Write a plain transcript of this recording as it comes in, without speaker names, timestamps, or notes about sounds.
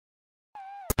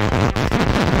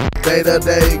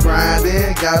Day-to-day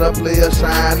grinding, got a player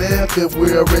shining, fifth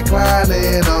wheel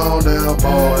reclining on them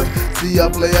boys. See a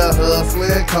player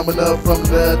hustling, coming up from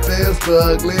nothing,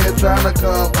 struggling, trying to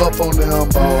come up on them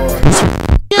boys.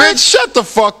 Bitch, shut the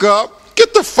fuck up.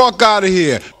 Get the fuck out of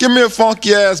here. Give me a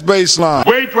funky ass bass line.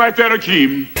 Wait right there,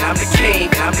 Akeem. I'm the king,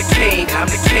 I'm the king, I'm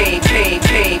the king,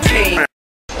 king.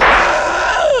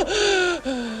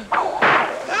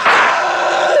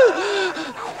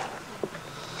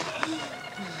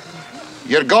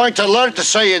 You're going to learn to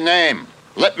say your name.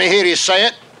 Let me hear you say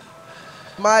it.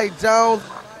 Mike Jones.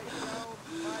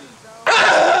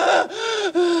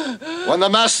 When the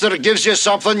master gives you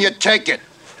something, you take it.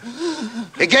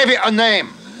 He gave you a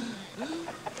name.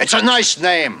 It's a nice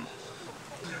name.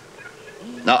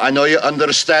 Now, I know you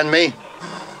understand me,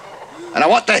 and I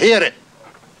want to hear it.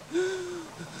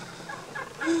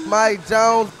 Mike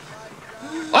Jones.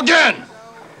 Again!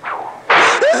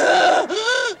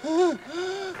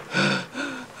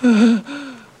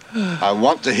 I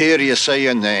want to hear you say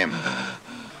your name.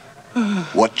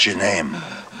 What's your name?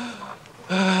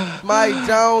 Mike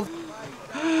Jones.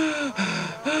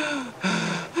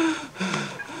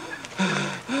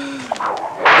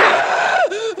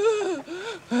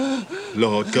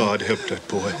 Lord God, help that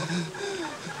boy.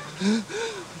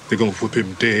 They're gonna whip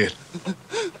him dead.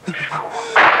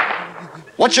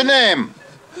 What's your name?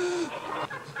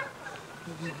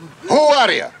 Who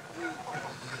are you?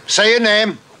 Say your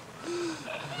name.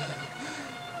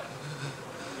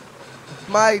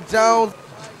 Mike Jones.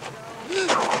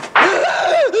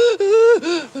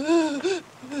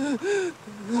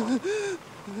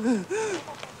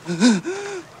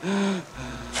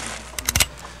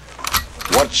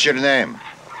 What's your name?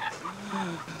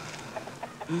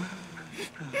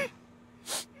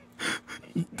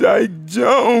 Dyke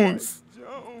Jones.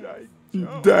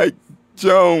 Dyke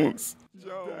Jones.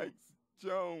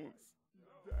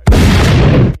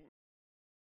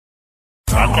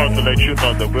 I called to let you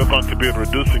know that we're going to be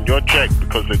reducing your check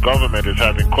because the government is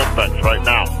having cutbacks right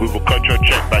now. We will cut your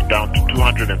check back down to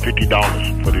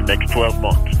 $250 for the next 12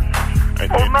 months.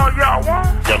 And oh, no, y'all won't?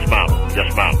 Yes, ma'am. Yes,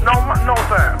 ma'am. No,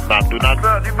 sir. Ma'am, do not.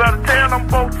 You better tell them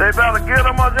folks they better get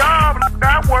them a job. Like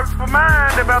I works for mine.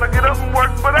 They better get up and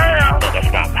work for theirs. No, yes,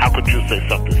 ma'am. How could you say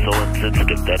something so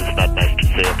insensitive? That is not nice to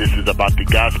say. This is about the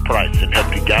gas price and help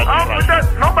the gas price.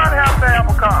 Nobody has to have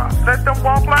a car. Let them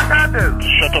walk like I do.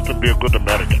 Shut up and be a good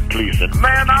American, please. And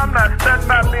man, I'm not studying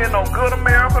about being no good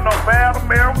American, no bad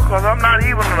American, because I'm not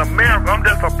even an American. I'm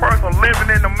just a person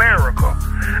living in America.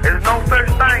 There's no such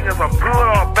thing as a good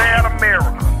or a bad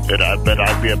American. I bet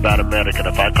I'd be a bad American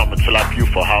if I come and slap you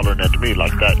for hollering at me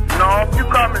like that. No, if you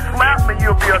come and slap me,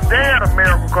 you'll be a dead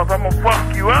American because I'm going to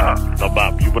fuck you up. No,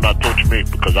 ma'am, you will not touch me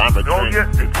because I'm a trained...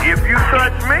 If you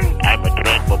touch me... I'm a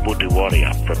trained Mabuti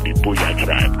warrior from the Booyah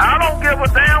tribe. I don't give a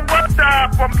damn what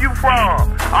tribe from you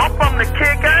from. I'm from the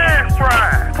kick-ass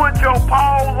tribe. Put your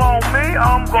paws on me,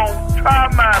 I'm going to try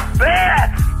my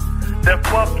best to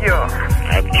fuck you.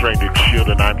 I'm trained in shield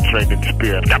and I'm trained in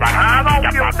spear. I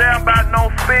don't give a damn about no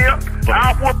spear.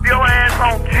 I'll whoop your ass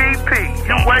on GP.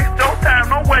 You waste your time.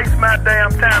 Don't waste my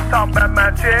damn time talking about my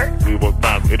check. We will,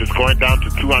 ma'am. It is going down to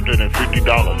 $250,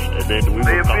 and then we will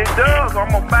if come. It does,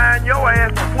 I'm going to find your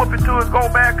ass and whoop it till it go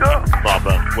back up.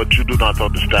 Mama, what you do not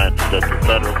understand is that the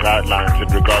federal guidelines in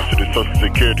regards to the Social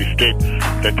Security state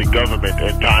that the government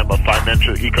in time of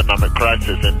financial economic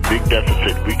crisis and big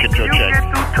deficit weaken your check. You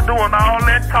get used to doing all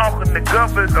that talking. The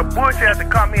government, the Bush had to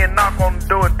come here and knock on the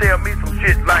door and tell me some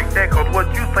shit like that, because what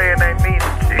you saying ain't mean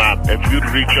shit. Ma'am, if you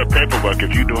read your paperwork,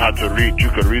 if you knew how to read, you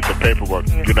could read the paperwork.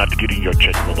 You're not getting your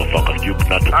check, motherfucker. You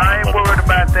not. I ain't worried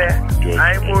about that.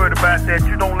 I ain't worried about that.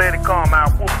 You don't let it come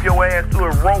out. Whoop your ass to a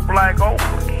rope like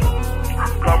Oprah.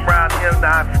 Come around here and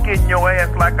I skin your ass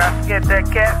like I skinned that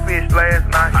catfish last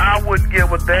night. I wouldn't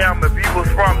give a damn if you was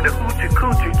from the Hoochie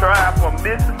Coochie tribe from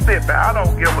Mississippi. I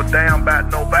don't give a damn about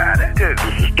nobody, too.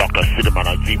 This is Dr. Sidiman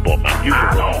Azibo, man. You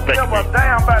should respect me. I don't give a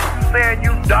damn about you saying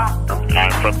you doctor.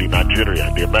 I'm from the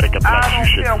Nigeria, the American blacks. You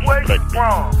should respect me.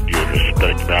 You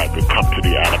respect me. I will come to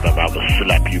the Alabama. I will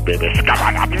slap you, baby. And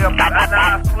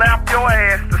I'll slap your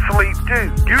ass to sleep, too.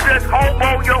 You just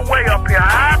hobo your way up here.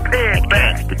 I pay it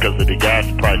back. Because of the gas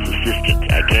price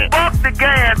assistance, I can't. Fuck the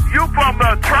gas. You from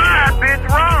a tribe, bitch,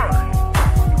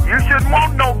 run. You shouldn't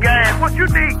want no gas. What you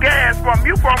need gas from?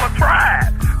 You from a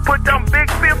tribe. Put them big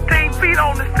 15 feet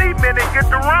on the cement and get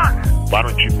to run. Why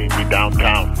don't you meet me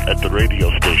downtown at the radio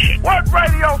station? What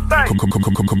radio station?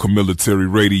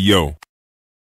 Chamillitary Radio.